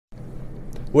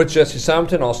With Jesse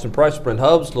Simonton, Austin Price, Brent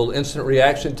Hubbs, little instant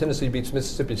reaction. Tennessee beats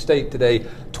Mississippi State today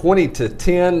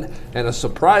 20-10, and a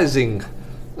surprising,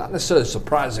 not necessarily a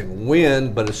surprising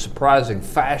win, but a surprising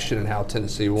fashion in how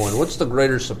Tennessee won. What's the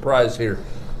greater surprise here?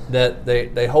 That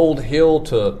they hold Hill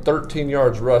to 13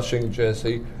 yards rushing,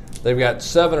 Jesse. They've got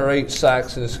 7 or 8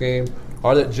 sacks in this game.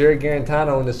 Or that Jerry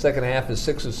Garantano in the second half is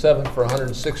 6 of 7 for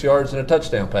 106 yards and a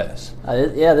touchdown pass.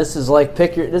 This is like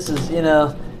this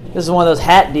is one of those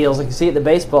hat deals like you see at the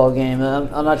baseball game.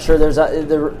 I'm not sure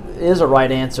there is a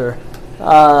right answer.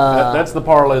 That's the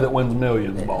parlay that wins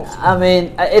millions, boss. I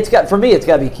mean, it's got to be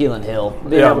Keelan Hill.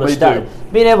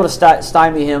 Being able to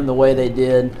stymie him the way they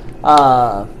did.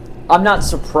 I'm not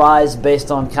surprised based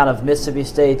on kind of Mississippi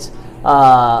State's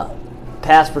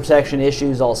pass protection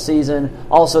issues all season.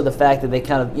 Also, the fact that they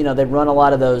kind of they run a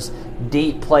lot of those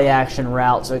deep play action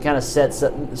routes, so it kind of sets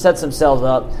themselves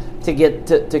up to get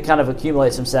to kind of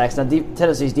accumulate some sacks. Now,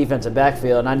 Tennessee's defensive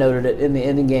backfield, and I noted it in the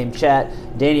in-game chat,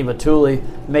 Danny Matuli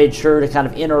made sure to kind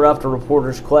of interrupt a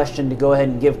reporter's question to go ahead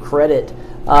and give credit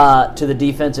to the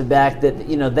defensive back that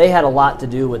they had a lot to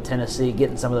do with Tennessee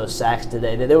getting some of those sacks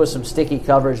today. There was some sticky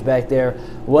coverage back there,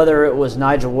 whether it was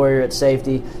Nigel Warrior at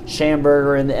safety,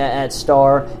 Schamberger at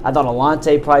star. I thought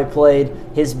Alante probably played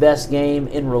his best game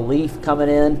in relief coming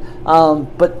in.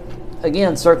 But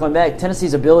again, circling back,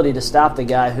 Tennessee's ability to stop the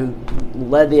guy who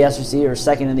led the SEC or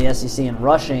second in the SEC in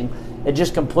rushing, it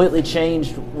just completely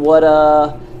changed what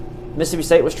Mississippi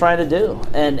State was trying to do,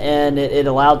 and it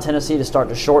allowed Tennessee to start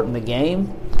to shorten the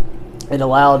game. It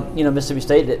allowed Mississippi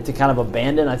State to kind of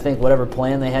abandon, I think, whatever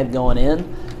plan they had going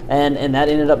in, and that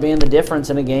ended up being the difference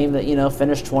in a game that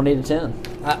finished 20-10.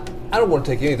 I don't want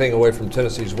to take anything away from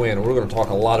Tennessee's win, and we're going to talk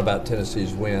a lot about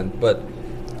Tennessee's win, but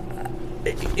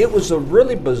it was a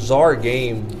really bizarre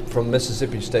game from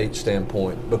Mississippi State's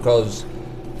standpoint because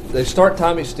they start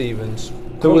Tommy Stevens.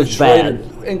 Clearly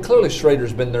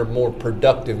Schrader's been their more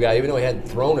productive guy, even though he hadn't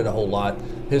thrown it a whole lot.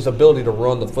 His ability to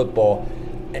run the football,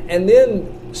 and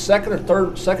then second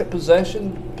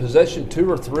possession 2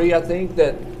 or 3, I think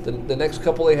that the next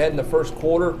couple they had in the first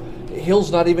quarter,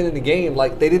 Hill's not even in the game.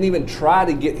 Like they didn't even try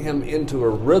to get him into a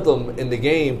rhythm in the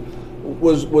game.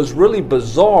 Was really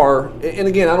bizarre. And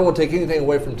again, I don't want to take anything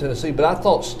away from Tennessee, but I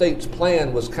thought State's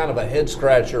plan was kind of a head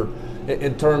scratcher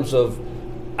in terms of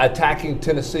attacking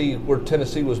Tennessee where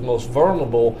Tennessee was most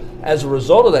vulnerable. As a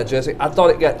result of that, Jesse, I thought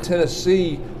it got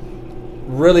Tennessee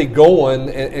really going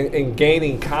and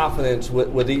gaining confidence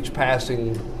with each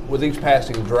passing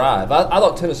drive. I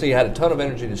thought Tennessee had a ton of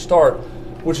energy to start,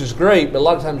 which is great, but a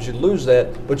lot of times you lose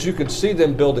that. But you could see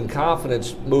them building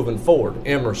confidence moving forward.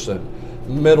 Emerson,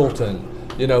 Middleton,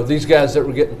 these guys that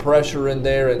were getting pressure in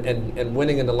there and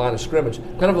winning in the line of scrimmage.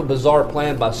 Kind of a bizarre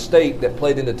plan by State that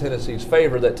played into Tennessee's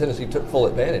favor that Tennessee took full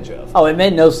advantage of. Oh, it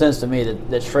made no sense to me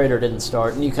that Schrader didn't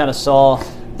start, and you kind of saw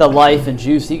the life and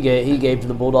juice he gave to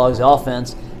the Bulldogs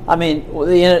offense. I mean,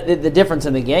 the difference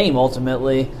in the game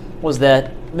ultimately was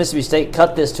that Mississippi State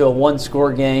cut this to a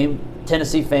one-score game.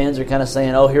 Tennessee fans are kind of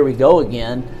saying, oh, here we go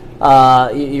again.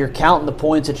 You're counting the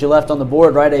points that you left on the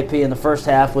board, right, AP, in the first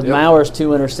half with Mauer's 2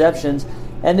 interceptions.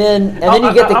 And then you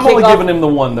get the kickoff. I'm only giving him the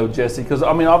one, though, Jesse, because,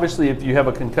 I mean, obviously if you have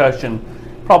a concussion,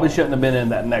 probably shouldn't have been in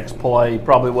that next play,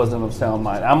 probably wasn't of sound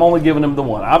mind. I'm only giving him the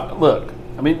one.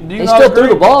 Do you he still threw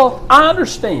the ball. I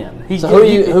understand.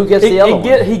 Who gets the other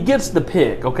one? He gets the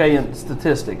pick, okay, in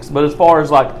statistics. But as far as,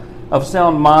 like, of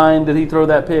sound mind, did he throw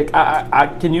that pick?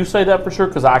 Can you say that for sure?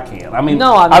 Because I can't. I mean,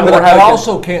 no, I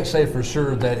also can't say for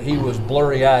sure that he was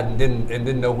blurry-eyed and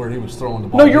didn't know where he was throwing the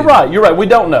ball. No, you're right. You're right. We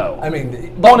don't know. I mean,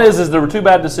 the point is there were 2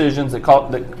 bad decisions that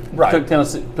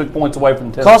took points away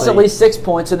from Tennessee. Cost at least 6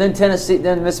 points, and then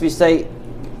Mississippi State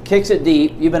kicks it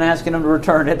deep. You've been asking them to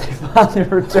return it. They finally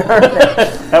returned it.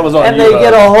 That was on and you, they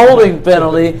get a holding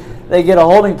penalty. They get a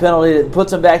holding penalty that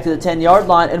puts them back to the 10-yard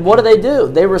line. And what do?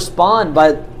 They respond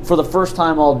by, for the first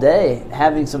time all day,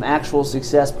 having some actual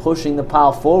success pushing the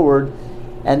pile forward.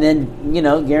 And then,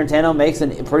 Garantano makes a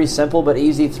pretty simple but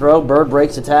easy throw. Bird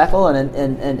breaks a tackle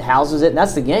and houses it. And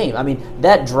that's the game. I mean,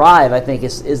 that drive, I think,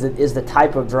 is the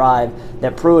type of drive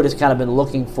that Pruitt has kind of been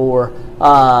looking for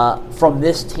from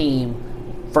this team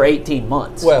for 18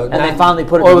 months. Well, and they finally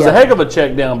put it together. Well, it was a heck of a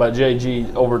check down by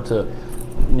JG over to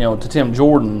Tim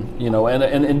Jordan,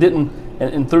 and didn't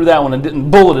and threw that one and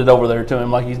didn't bullet it over there to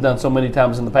him like he's done so many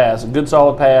times in the past. A good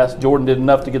solid pass. Jordan did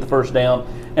enough to get the first down,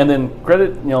 and then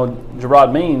credit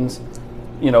Gerard Means,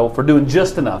 for doing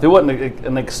just enough. It wasn't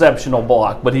an exceptional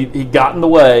block, but he got in the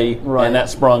way, and that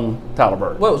sprung Tyler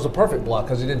Bird. Well, it was a perfect block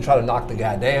because he didn't try to knock the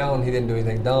guy down. He didn't do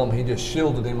anything dumb. He just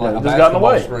shielded him like a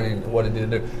basketball screen. What he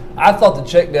did do. I thought the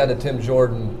check down to Tim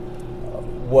Jordan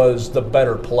was the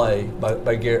better play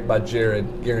by Jared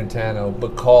Garantano,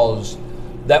 because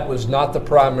that was not the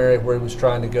primary where he was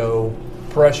trying to go.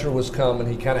 Pressure was coming.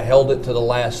 He kind of held it to the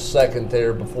last second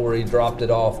there before he dropped it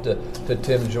off to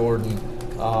Tim Jordan.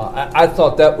 I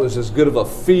thought that was as good of a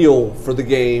feel for the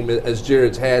game as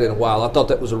Jared's had in a while. I thought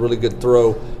that was a really good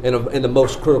throw in the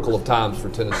most critical of times for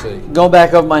Tennessee. Going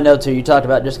back over my notes here, you talked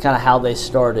about just kind of how they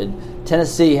started.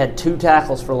 Tennessee had 2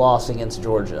 tackles for loss against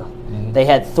Georgia. Mm-hmm. They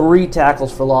had 3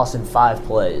 tackles for loss in 5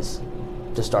 plays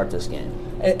to start this game.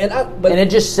 And it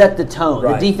just set the tone.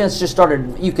 Right. The defense just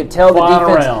started, you could tell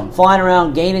flying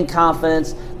around, gaining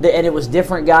confidence, and it was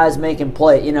different guys making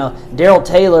play. You know, Darrell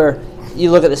Taylor, you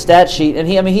look at the stat sheet, and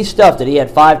he stuffed it. He had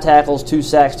 5 tackles, 2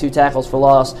 sacks, 2 tackles for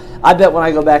loss. I bet when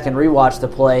I go back and rewatch the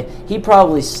play, he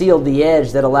probably sealed the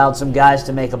edge that allowed some guys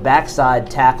to make a backside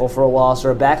tackle for a loss or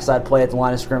a backside play at the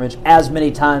line of scrimmage as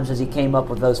many times as he came up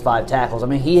with those 5 tackles. I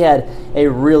mean, he had a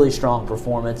really strong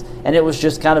performance, and it was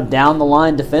just kind of down the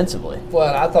line defensively.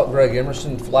 Well, I thought Greg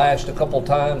Emerson flashed a couple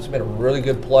times, made a really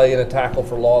good play in a tackle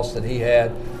for loss that he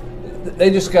had.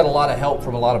 They just got a lot of help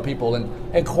from a lot of people,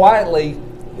 and quietly,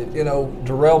 you know,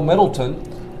 Darrell Middleton,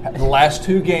 the last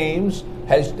 2 games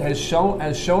has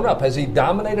shown up. Has he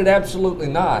dominated? Absolutely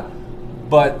not.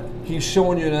 But he's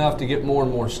showing you enough to get more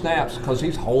and more snaps because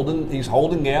he's holding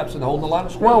gaps and holding a lot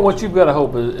of scrimmage. Well, what you've got to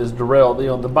hope is Darrell. You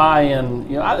know, the buy-in.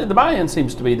 You know, the buy-in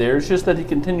seems to be there. It's just that he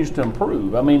continues to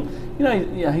improve. I mean,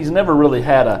 he's never really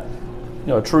had a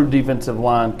true defensive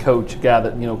line coach, guy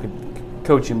that could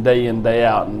coach him day in, day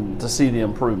out, and to see the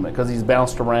improvement, because he's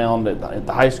bounced around at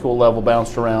the high school level,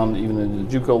 bounced around even in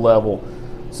the JUCO level.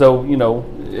 So,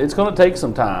 it's going to take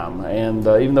some time. And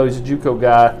even though he's a JUCO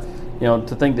guy,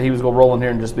 to think that he was going to roll in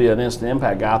here and just be an instant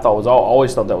impact guy, I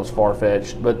always thought that was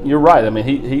far-fetched. But you're right. I mean,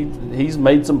 he's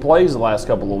made some plays the last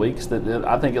couple of weeks that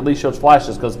I think at least shows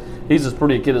flashes, because he's as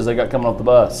pretty a kid as they got coming off the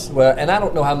bus. Well, and I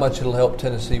don't know how much it'll help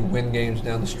Tennessee win games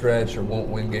down the stretch or won't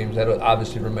win games. That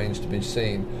obviously remains to be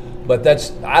seen. But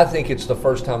I think it's the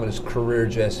first time in his career,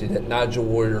 Jesse, that Nigel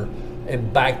Warrior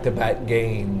in back-to-back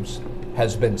games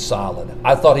has been solid.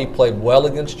 I thought he played well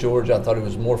against Georgia. I thought he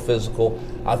was more physical.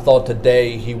 I thought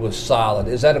today he was solid.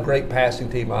 Is that a great passing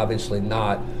team? Obviously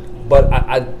not. But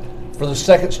for the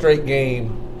second straight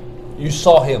game, you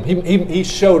saw him. He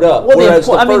showed up. Well, whereas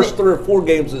the first 3 or 4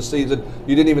 games of the season,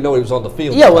 you didn't even know he was on the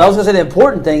field. Yeah, well, I was going to say the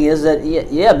important thing is that,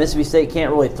 Mississippi State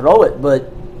can't really throw it,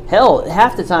 but hell,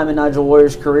 half the time in Nigel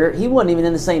Warrior's career, he wasn't even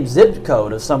in the same zip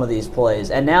code of some of these plays.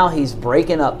 And now he's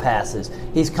breaking up passes.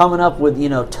 He's coming up with,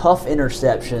 tough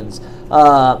interceptions.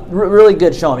 Really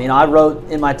good showing. I wrote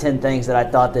in my 10 things that I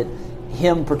thought that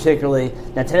him particularly,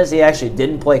 now Tennessee actually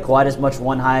didn't play quite as much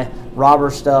one-high robber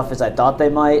stuff as I thought they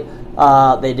might.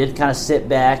 They did kind of sit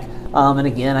back. And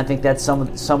again, I think that's some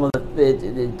of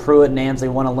the Pruitt and Ansley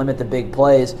want to limit the big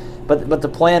plays, but the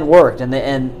plan worked,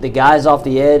 and the guys off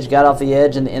the edge got off the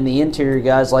edge, and the interior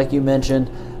guys, like you mentioned,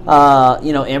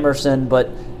 Emerson, but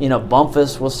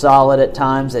Bumpus was solid at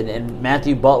times, and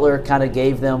Matthew Butler kind of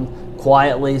gave them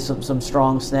quietly some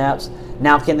strong snaps.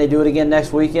 Now, can they do it again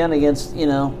next weekend against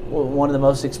one of the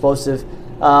most explosive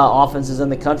offenses in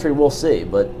the country? We'll see,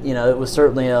 but it was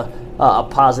certainly a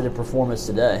positive performance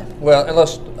today. Well,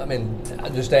 I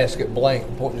just ask it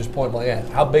point blank.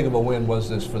 How big of a win was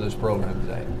this for this program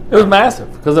today? It was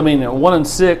massive, because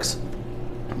 1-6.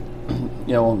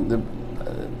 The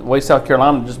way South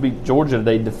Carolina just beat Georgia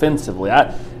today defensively.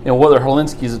 Whether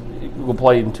Helinski's will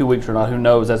play in 2 weeks or not, who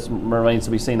knows? That remains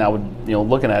to be seen. I would,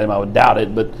 looking at him, I would doubt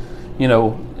it. But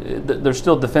they're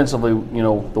still defensively,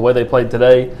 the way they played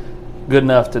today, good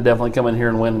enough to definitely come in here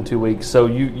and win in 2 weeks. So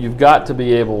you've got to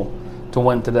be able to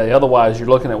win today. Otherwise, you're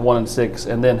looking at 1-6,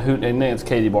 and then it's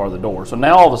Katie bar the door. So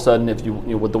now all of a sudden, if you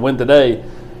with the win today,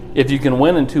 if you can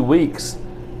win in 2 weeks,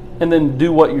 and then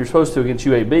do what you're supposed to against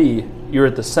UAB, you're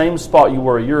at the same spot you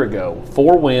were a year ago.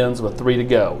 4 wins with 3 to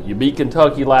go. You beat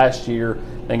Kentucky last year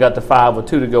and got to 5 with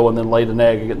 2 to go, and then laid an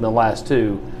egg in the last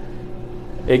 2.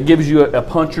 It gives you a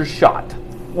puncher's shot.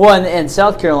 Well, and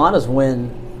South Carolina's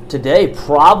win today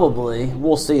probably,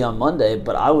 we'll see on Monday,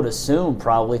 but I would assume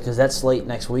probably, because that's late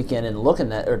next weekend and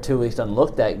looking at, or 2 weeks doesn't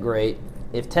look that great.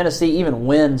 If Tennessee even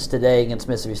wins today against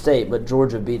Mississippi State, but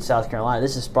Georgia beats South Carolina,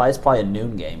 it's probably a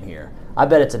noon game here. I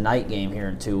bet it's a night game here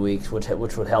in 2 weeks, which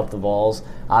would help the Vols.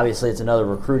 Obviously, it's another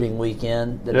recruiting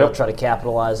weekend that they'll try to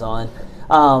capitalize on.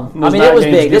 It was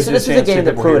big. This is a game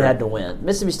that Pruitt had to win.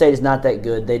 Mississippi State is not that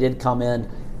good. They did come in,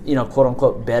 quote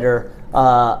unquote, better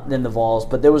than the Vols,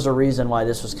 but there was a reason why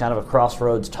this was kind of a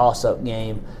crossroads toss-up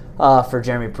game for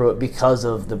Jeremy Pruitt, because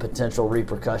of the potential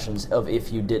repercussions of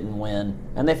if you didn't win,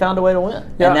 and they found a way to win.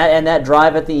 Yeah. And that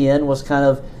drive at the end was kind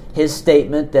of, his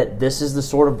statement that this is the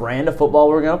sort of brand of football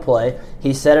we're going to play.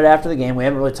 He said it after the game. We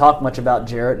haven't really talked much about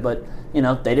Jarrett, but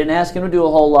they didn't ask him to do a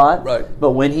whole lot. Right.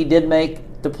 But when he did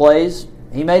make the plays,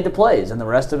 he made the plays, and the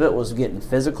rest of it was getting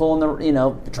physical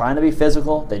and trying to be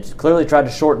physical. They clearly tried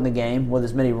to shorten the game with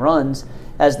as many runs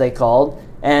as they called,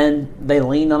 and they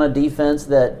leaned on a defense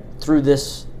that through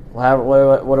this, what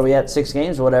are we at, 6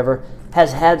 games or whatever,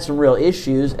 has had some real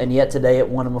issues, and yet today it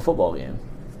won them a football game.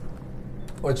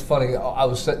 Well, it's funny. I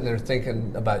was sitting there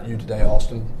thinking about you today,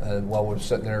 Austin, while we were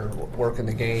sitting there working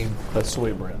the game. That's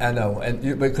sweet, Brent. I know,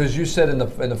 and because you said in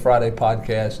the Friday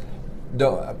podcast,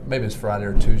 maybe it's Friday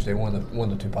or Tuesday, one of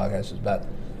the 2 podcasts is about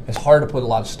it's hard to put a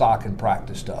lot of stock in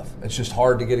practice stuff. It's just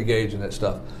hard to get a gauge in that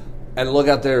stuff. And look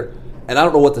out there, and I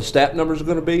don't know what the stat numbers are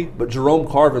going to be, but Jerome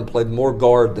Carvin played more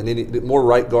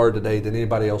right guard today than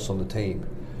anybody else on the team.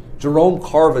 Jerome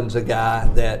Carvin's a guy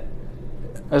that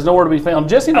there's nowhere to be found.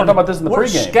 Jesse and I were talking about this in the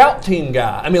pregame. Scout team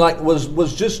guy. I mean,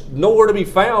 was just nowhere to be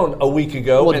found a week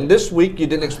ago, and this week you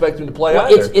didn't expect him to play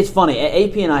either. It's funny.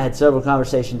 AP and I had several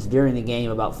conversations during the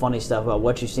game about funny stuff, about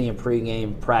what you see in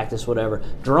pregame, practice, whatever.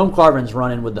 Jerome Carvin's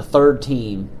running with the 3rd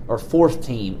team or 4th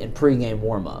team in pregame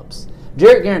warm-ups.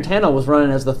 Jarrett Garantano was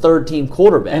running as the 3rd team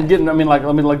quarterback and getting, literally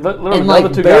and the other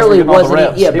 2 guys were getting all the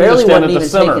reps. Barely wasn't even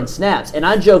taking snaps. And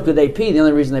I joked with AP, the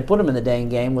only reason they put him in the dang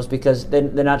game was because they're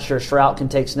not sure Shrout can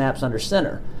take snaps under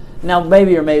center. Now,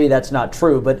 maybe that's not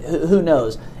true, but who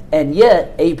knows? And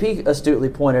yet, AP astutely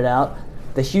pointed out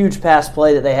the huge pass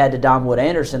play that they had to Donwood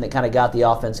Anderson that kind of got the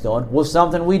offense going was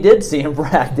something we did see in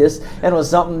practice, and was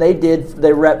something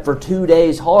they rep for 2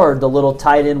 days hard, the little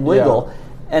tight end wiggle. Yeah.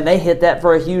 And they hit that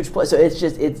for a huge play. So it's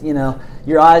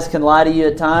your eyes can lie to you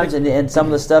at times, and some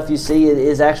of the stuff you see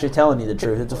is actually telling you the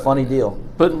truth. It's a funny deal.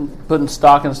 Putting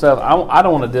stock and stuff, I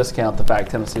don't want to discount the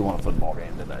fact Tennessee won a football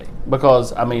game today.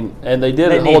 Because, and they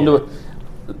did hold to it.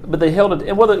 But they held it,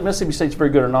 and whether Mississippi State's very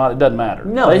good or not, it doesn't matter.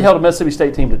 No. They held a Mississippi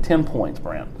State team to 10 points,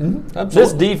 Brent. Mm-hmm.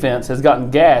 This defense has gotten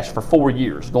gashed for 4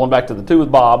 years, going back to the 2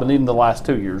 with Bob and even the last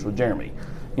 2 years with Jeremy.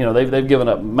 They've given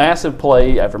up massive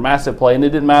play after massive play, and it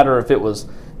didn't matter if it was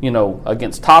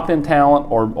against top-end talent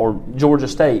or Georgia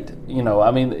State.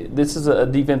 This is a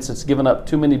defense that's given up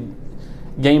too many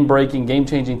game-breaking,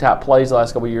 game-changing type plays the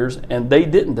last couple of years, and they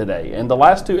didn't today. And the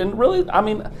last 2, and really,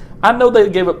 I know they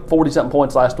gave up 40-something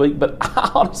points last week, but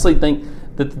I honestly think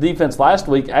that the defense last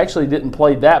week actually didn't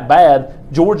play that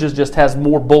bad. Georgia just has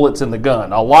more bullets in the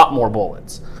gun, a lot more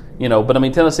bullets. But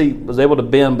Tennessee was able to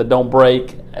bend but don't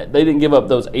break. They didn't give up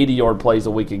those 80-yard plays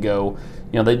a week ago.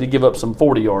 They did give up some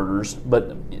 40-yarders,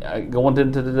 but going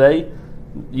into today,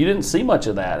 you didn't see much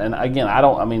of that. And again,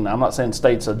 I'm not saying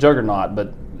State's a juggernaut,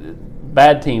 but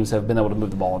bad teams have been able to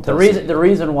move the ball in Tennessee. The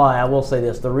reason why, I will say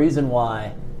this, the reason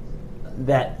why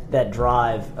that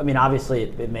drive, obviously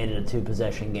it made it a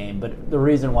 2-possession game, but the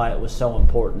reason why it was so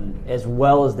important, as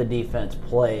well as the defense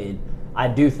played, I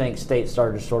do think State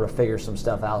started to sort of figure some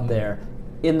stuff out there.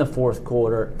 In the 4th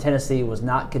quarter, Tennessee was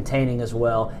not containing as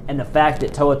well, and the fact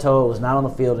that Toa was not on the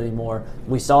field anymore,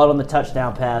 we saw it on the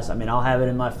touchdown pass. I'll have it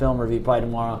in my film review probably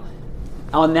tomorrow.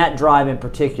 On that drive in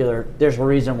particular, there's a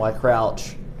reason why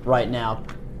Crouch right now,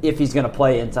 if he's going to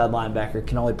play inside linebacker,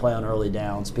 can only play on early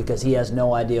downs because he has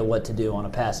no idea what to do on a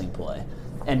passing play.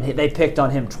 And they picked on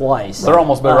him twice. They're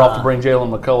almost better off to bring Jalen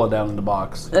McCullough down in the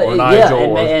box or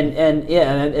Nigel.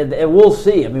 And we'll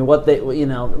see. What they,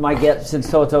 my guess, since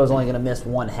Toto is only going to miss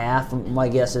 1 half, my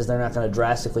guess is they're not going to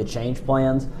drastically change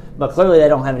plans. But clearly, they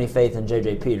don't have any faith in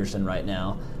J.J. Peterson right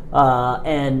now.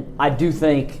 And I do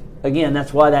think, again,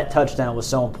 that's why that touchdown was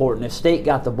so important. If State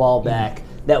got the ball back,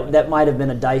 that might have been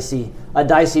a dicey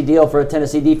deal for a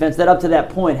Tennessee defense that up to that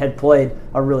point had played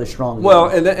a really strong game. Well,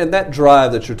 and that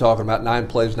drive that you're talking about, 9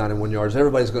 plays, 91 yards,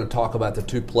 everybody's going to talk about the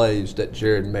 2 plays that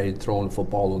Jared made throwing the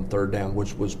football on 3rd down,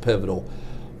 which was pivotal.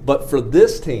 But for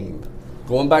this team,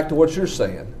 going back to what you're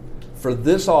saying, for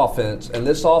this offense and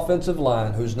this offensive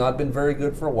line, who's not been very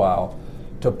good for a while,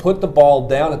 to put the ball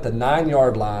down at the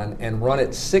 9-yard line and run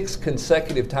it 6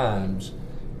 consecutive times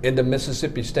into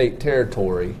Mississippi State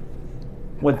territory.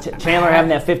 With Chandler having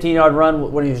that 15-yard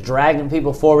run when he was dragging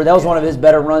people forward, that was one of his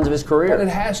better runs of his career. But it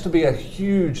has to be a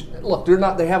huge – look,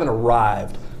 they haven't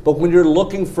arrived. But when you're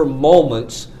looking for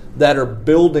moments that are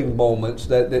building moments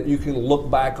that you can look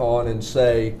back on and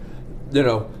say,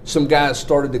 some guys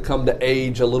started to come to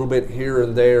age a little bit here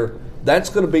and there, that's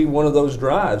going to be one of those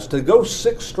drives. To go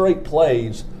 6 straight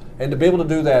plays and to be able to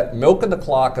do that, milking the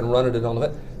clock and running it on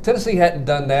the – Tennessee hadn't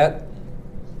done that.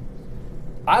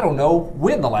 I don't know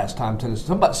when the last time Tennessee.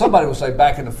 Somebody will say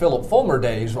back in the Philip Fulmer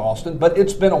days, Austin, but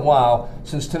it's been a while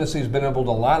since Tennessee's been able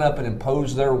to line up and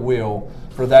impose their will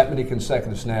for that many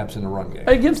consecutive snaps in the run game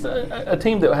against a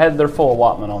team that had their full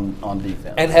allotment on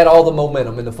defense and had all the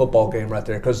momentum in the football game right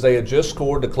there because they had just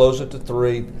scored to close it to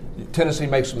 3. Tennessee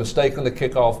makes a mistake on the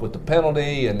kickoff with the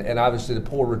penalty and obviously the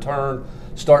poor return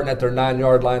starting at their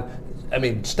 9-yard line. I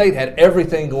mean, State had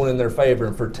everything going in their favor,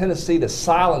 and for Tennessee to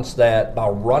silence that by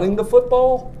running the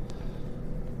football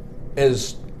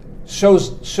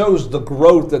shows the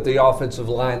growth that the offensive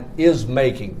line is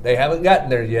making. They haven't gotten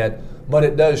there yet, but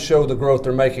it does show the growth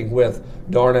they're making with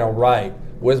Darnell Wright,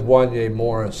 with Wanya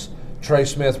Morris, Trey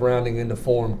Smith rounding into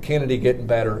form, Kennedy getting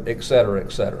better, et cetera,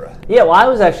 et cetera. Yeah, well, I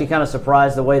was actually kind of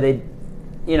surprised the way they,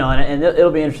 and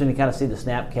it'll be interesting to kind of see the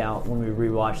snap count when we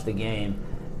rewatch the game.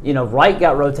 Wright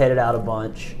got rotated out a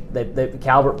bunch.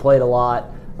 Calvert played a lot.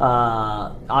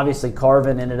 Obviously,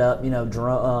 Carvin ended up,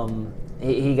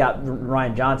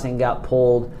 Ryan Johnson got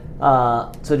pulled.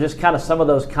 So just kind of some of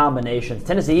those combinations.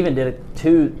 Tennessee even did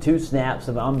two snaps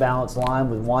of an unbalanced line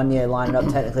with Wanya lining up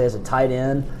technically as a tight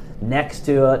end next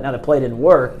to it. Now the play didn't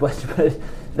work, but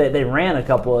they ran a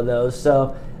couple of those.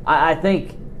 So I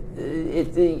think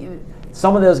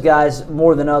some of those guys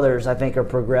more than others I think are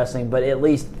progressing, but at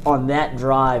least on that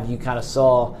drive you kind of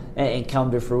saw and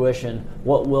come to fruition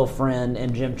what Will Friend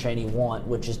and Jim Chaney want,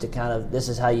 which is to kind of this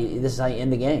is how you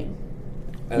end the game.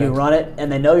 And you run it,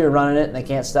 and they know you're running it, and they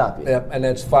can't stop you. Yep, and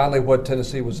that's finally what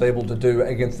Tennessee was able to do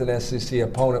against an SEC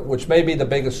opponent, which may be the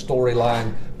biggest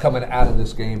storyline coming out of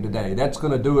this game today. That's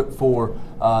going to do it for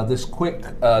this Quick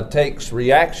Takes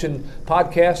Reaction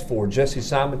podcast for Jesse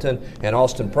Simonton and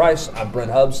Austin Price. I'm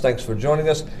Brent Hubbs. Thanks for joining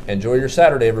us. Enjoy your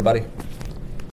Saturday, everybody.